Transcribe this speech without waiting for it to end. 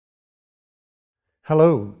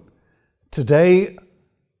Hello. Today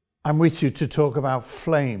I'm with you to talk about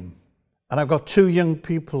Flame. And I've got two young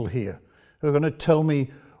people here who are going to tell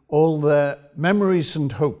me all their memories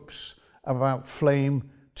and hopes about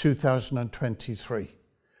Flame 2023.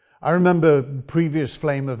 I remember previous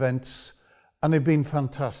Flame events and they've been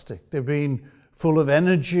fantastic. They've been full of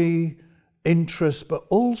energy, interest, but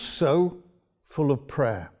also full of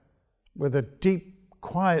prayer, with a deep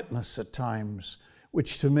quietness at times,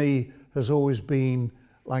 which to me has always been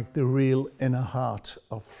like the real inner heart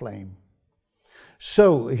of Flame.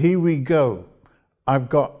 So here we go. I've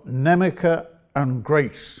got Nnaemeka and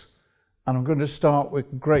Grace, and I'm going to start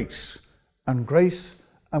with Grace. And Grace,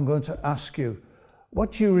 I'm going to ask you,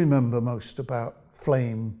 what do you remember most about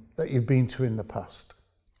Flame that you've been to in the past?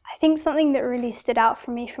 I think something that really stood out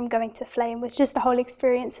for me from going to Flame was just the whole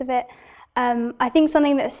experience of it. I think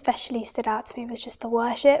something that especially stood out to me was just the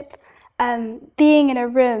worship. Being in a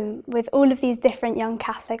room with all of these different young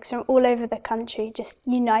Catholics from all over the country, just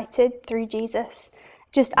united through Jesus,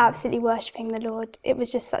 just absolutely worshipping the Lord. It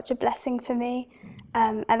was just such a blessing for me.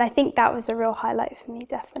 And I think that was a real highlight for me,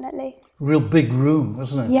 definitely. Real big room,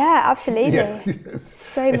 wasn't it? Yeah, absolutely. Yeah,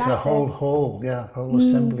 it's a whole hall, yeah, whole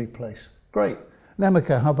assembly place. Great.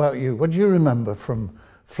 Nnaemeka, how about you? What do you remember from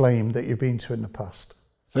Flame that you've been to in the past?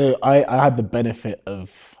 So I had the benefit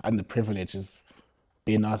of, and the privilege of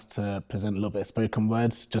being asked to present a little bit of spoken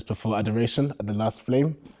words just before adoration at the last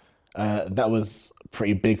Flame. That was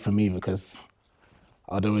pretty big for me because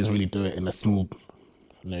I'd always really do it in a small,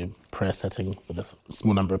 prayer setting with a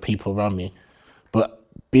small number of people around me. But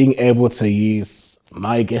being able to use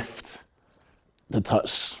my gift to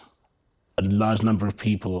touch a large number of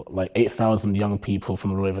people, like 8,000 young people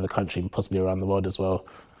from all over the country and possibly around the world as well,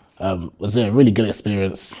 was a really good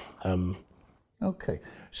experience. Okay,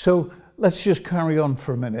 so let's just carry on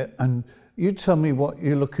for a minute and you tell me what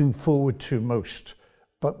you're looking forward to most.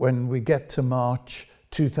 But when we get to March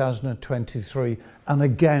 2023, and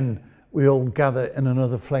again, we all gather in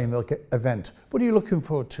another Flame event, what are you looking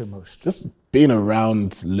forward to most? Just being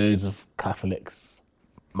around loads of Catholics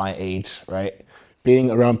my age, right? Being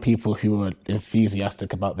around people who are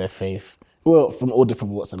enthusiastic about their faith, who are from all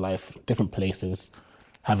different walks of life, different places,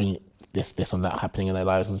 having this and that happening in their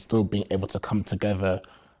lives, and still being able to come together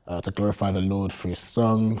to glorify the Lord through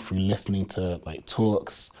song, through listening to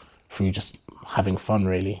talks, through just having fun,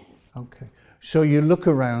 really. Okay, so you look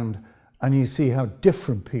around and you see how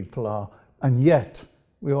different people are, and yet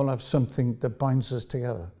we all have something that binds us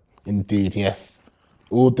together. Indeed, yes.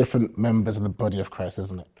 All different members of the body of Christ,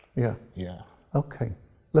 isn't it? Yeah. Yeah. Okay,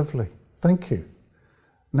 lovely. Thank you.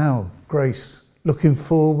 Now, Grace, looking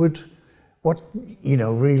forward, what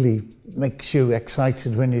really makes you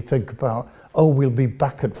excited when you think about, oh, we'll be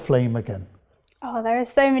back at Flame again? Oh, there are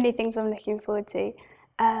so many things I'm looking forward to.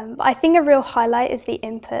 But I think a real highlight is the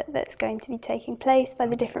input that's going to be taking place by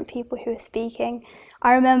the different people who are speaking.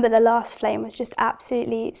 I remember the last Flame was just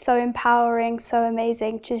absolutely so empowering, so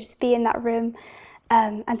amazing to just be in that room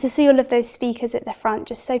and to see all of those speakers at the front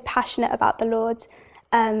just so passionate about the Lord.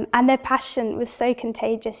 And their passion was so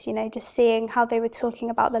contagious, just seeing how they were talking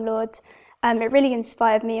about the Lord. It really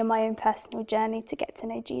inspired me in my own personal journey to get to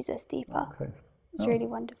know Jesus deeper. Okay. It's really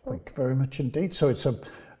wonderful. Thank you very much indeed. So it's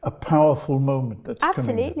a powerful moment that's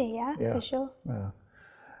coming. Absolutely, yeah, for sure. Yeah.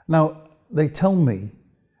 Now, they tell me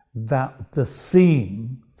that the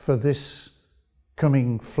theme for this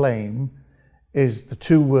coming Flame is the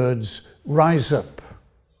two words, rise up.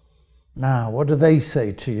 Now, what do they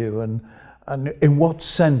say to you? And in what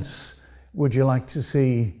sense would you like to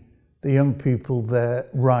see the young people there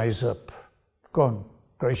rise up? Go on,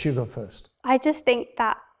 Grace, you go first. I just think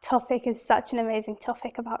that topic is such an amazing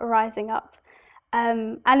topic about rising up.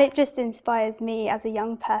 And it just inspires me as a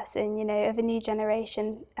young person, of a new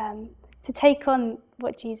generation, to take on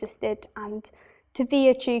what Jesus did and to be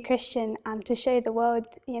a true Christian and to show the world,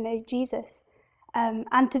 Jesus.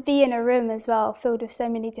 And to be in a room as well, filled with so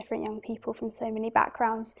many different young people from so many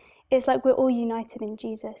backgrounds. It's like we're all united in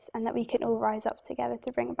Jesus and that we can all rise up together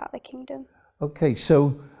to bring about the kingdom. Okay,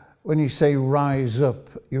 so when you say you rise up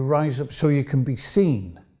so you can be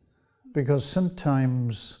seen, because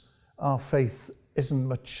sometimes our faith isn't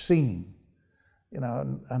much seen,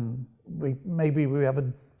 and maybe we have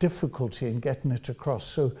a difficulty in getting it across.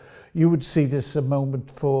 So you would see this a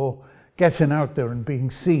moment for getting out there and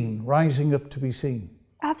being seen, rising up to be seen.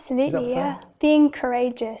 Absolutely, yeah. Being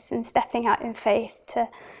courageous and stepping out in faith to,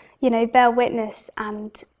 bear witness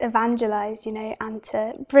and evangelize, and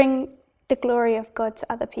to bring the glory of God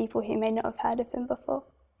to other people who may not have heard of him before.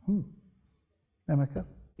 Nnaemeka?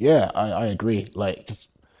 Yeah, I agree.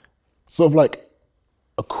 Just sort of like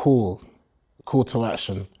a call to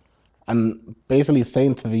action And basically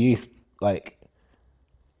saying to the youth, like,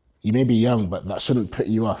 you may be young, but that shouldn't put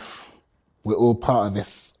you off. We're all part of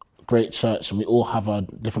this great church, and we all have our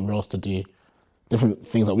different roles to do, different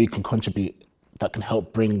things that we can contribute that can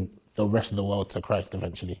help bring the rest of the world to Christ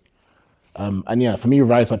eventually. And yeah, for me,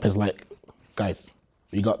 Rise Up is like, guys,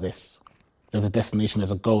 we got this. There's a destination,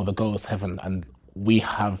 there's a goal. The goal is heaven, and we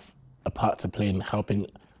have a part to play in helping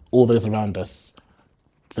all those around us,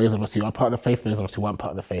 those of us who are part of the faith, those of us who aren't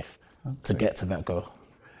part of the faith, to get to that goal.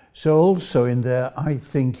 So also in there, I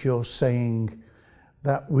think you're saying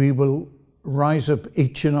that we will rise up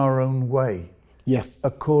each in our own way. Yes.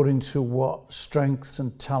 According to what strengths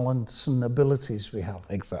and talents and abilities we have.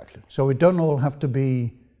 Exactly. So we don't all have to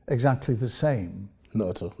be exactly the same. Not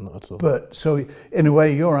at all, not at all. But so in a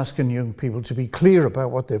way, you're asking young people to be clear about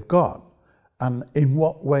what they've got and in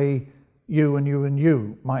what way you and you and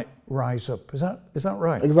you might rise up. Is that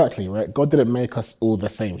right? Exactly, right? God didn't make us all the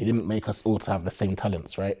same. He didn't make us all to have the same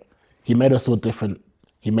talents, right? He made us all different.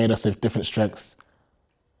 He made us with different strengths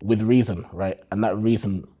with reason, right? And that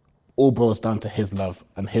reason all boils down to his love,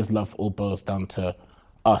 and his love all boils down to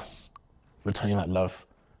us returning that love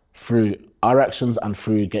through our actions and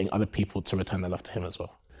through getting other people to return their love to him as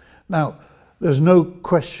well. Now, there's no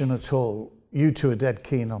question at all, you two are dead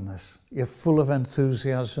keen on this. You're full of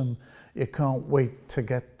enthusiasm. You can't wait to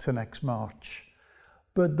get to next March.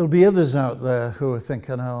 But there'll be others out there who are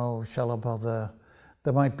thinking, oh, shall I bother?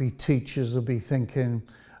 There might be teachers who'll be thinking,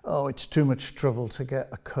 oh, it's too much trouble to get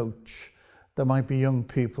a coach. There might be young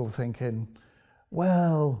people thinking,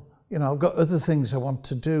 well, you know, I've got other things I want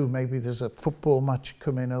to do. Maybe there's a football match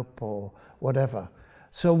coming up or whatever.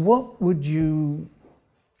 So what would you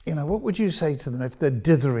say to them if they're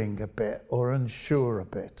dithering a bit or unsure a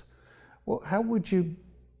bit? Well, how would you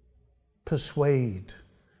persuade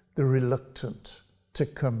the reluctant to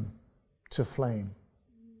come to Flame?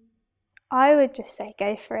 I would just say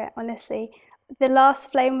go for it, honestly. The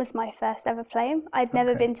last Flame was my first ever Flame. I'd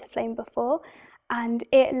never been to Flame before, and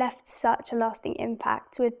it left such a lasting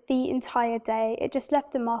impact with the entire day. It just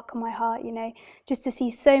left a mark on my heart, you know, just to see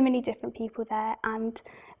so many different people there and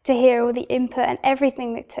to hear all the input and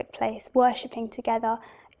everything that took place, worshipping together.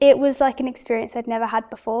 It was like an experience I'd never had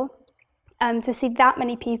before. To see that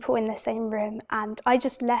many people in the same room, and I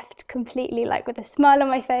just left completely like with a smile on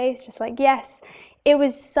my face, just like, yes. It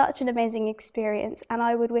was such an amazing experience, and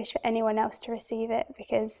I would wish for anyone else to receive it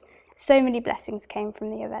because so many blessings came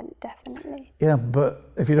from the event, definitely. Yeah,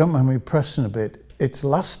 but if you don't mind me pressing a bit, it's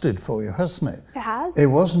lasted for you, hasn't it? It has. It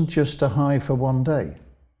wasn't just a high for one day.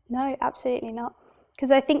 No, absolutely not.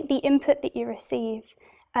 Because I think the input that you receive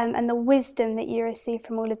and the wisdom that you receive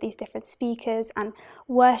from all of these different speakers and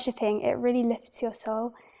worshipping, it really lifts your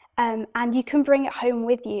soul. And you can bring it home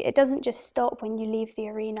with you. It doesn't just stop when you leave the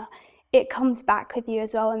arena. It comes back with you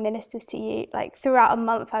as well and ministers to you. Like throughout a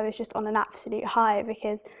month, I was just on an absolute high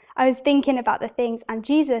because I was thinking about the things, and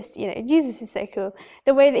Jesus, you know, Jesus is so cool.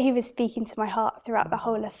 The way that he was speaking to my heart throughout the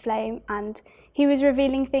whole of Flame, and he was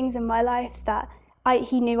revealing things in my life that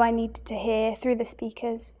he knew I needed to hear through the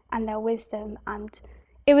speakers and their wisdom. And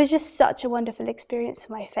it was just such a wonderful experience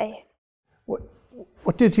for my faith.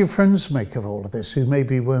 What did your friends make of all of this who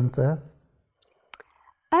maybe weren't there?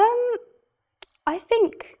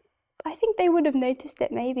 I think they would have noticed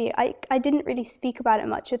it maybe. I didn't really speak about it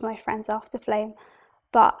much with my friends after Flame,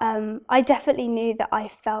 but I definitely knew that I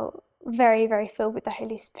felt very, very filled with the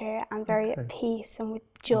Holy Spirit and very at peace and with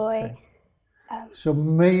joy. So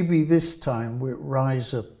maybe this time with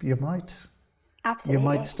Rise Up, you might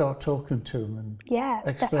start talking to them and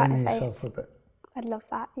explaining yourself a bit. I'd love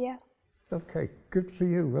that, yeah. Okay, good for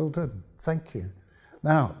you, well done, thank you.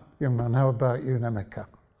 Now, young man, how about you, Nnaemeka?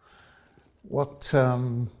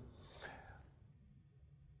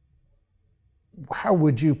 How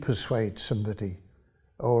would you persuade somebody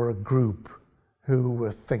or a group who were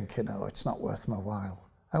thinking, oh, it's not worth my while?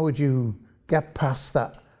 How would you get past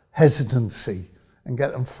that hesitancy and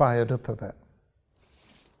get them fired up a bit?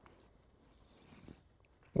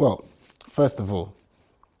 Well, first of all,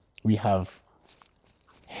 we have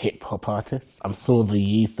hip hop artists. I'm sure the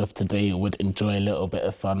youth of today would enjoy a little bit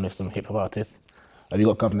of fun with some hip hop artists. You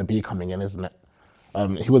got Governor B coming in, isn't it?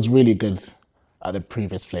 He was really good at the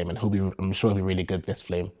previous Flame, and I'm sure he'll be really good this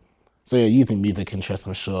Flame. So yeah, using music interests,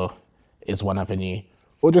 I'm sure, is one avenue.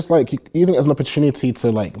 Or just like using it as an opportunity to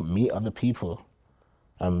like meet other people,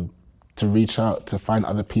 to reach out, to find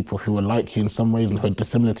other people who are like you in some ways and who are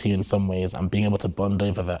dissimilar to you in some ways, and being able to bond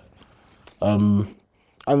over that.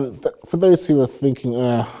 And for those who are thinking,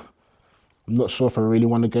 I'm not sure if I really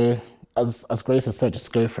want to go, as Grace has said,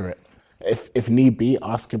 just go for it. If need be,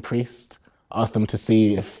 ask a priest, ask them to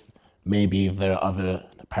see if maybe there are other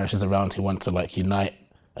parishes around who want to like unite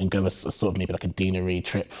and go a sort of maybe like a deanery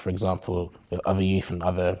trip, for example, with other youth and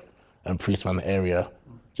other priests around the area.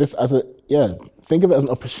 Just as a, think of it as an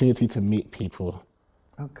opportunity to meet people.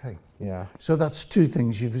 Okay. Yeah. So that's two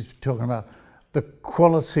things you've been talking about. The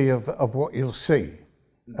quality of what you'll see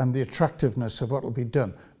and the attractiveness of what will be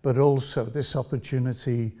done, but also this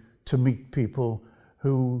opportunity to meet people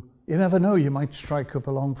who you never know, you might strike up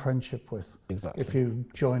a long friendship with. Exactly. If you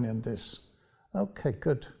join in this. Okay,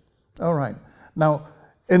 good. All right. Now,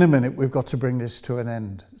 in a minute, we've got to bring this to an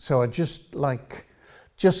end. So I'd just like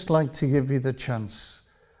to give you the chance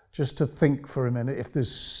just to think for a minute if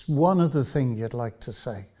there's one other thing you'd like to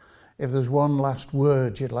say, if there's one last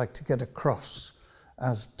word you'd like to get across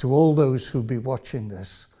as to all those who'll be watching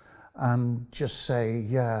this, and just say,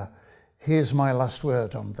 yeah, here's my last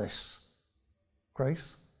word on this.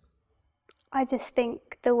 Grace? I just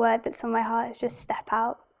think the word that's on my heart is just step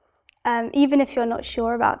out. Even if you're not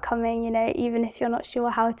sure about coming, even if you're not sure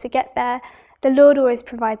how to get there, the Lord always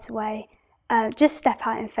provides a way. Just step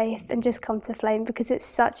out in faith and just come to Flame, because it's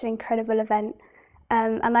such an incredible event.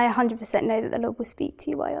 And I 100% know that the Lord will speak to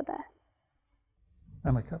you while you're there.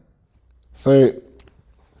 Nnaemeka? So,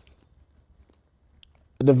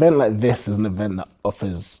 an event like this is an event that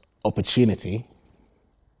offers opportunity,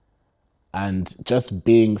 and just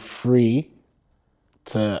being free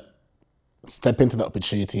to step into the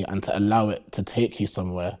opportunity and to allow it to take you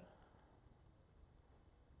somewhere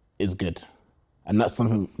is good. And that's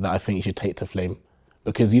something that I think you should take to Flame,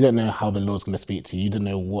 because you don't know how the Lord's going to speak to you. You don't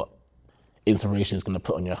know what inspiration is going to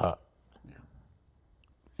put on your heart. Yeah.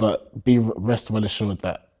 But rest well assured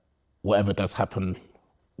that whatever does happen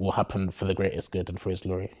will happen for the greatest good and for His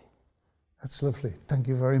glory. That's lovely. Thank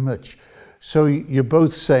you very much. So you're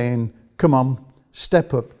both saying, come on,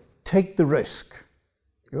 step up, take the risk.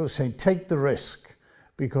 You're saying take the risk,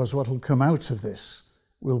 because what will come out of this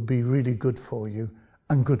will be really good for you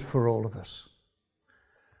and good for all of us.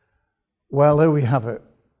 Well, there we have it.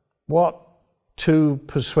 What two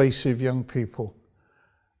persuasive young people.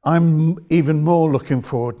 I'm even more looking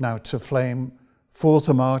forward now to Flame, 4th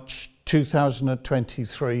of March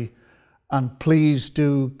 2023, and please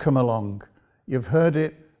do come along. You've heard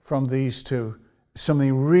it from these two.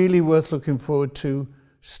 Something really worth looking forward to.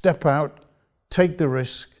 Step out, take the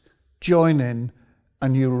risk, join in,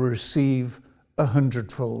 and you'll receive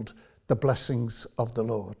 100-fold the blessings of the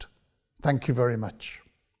Lord. Thank you very much.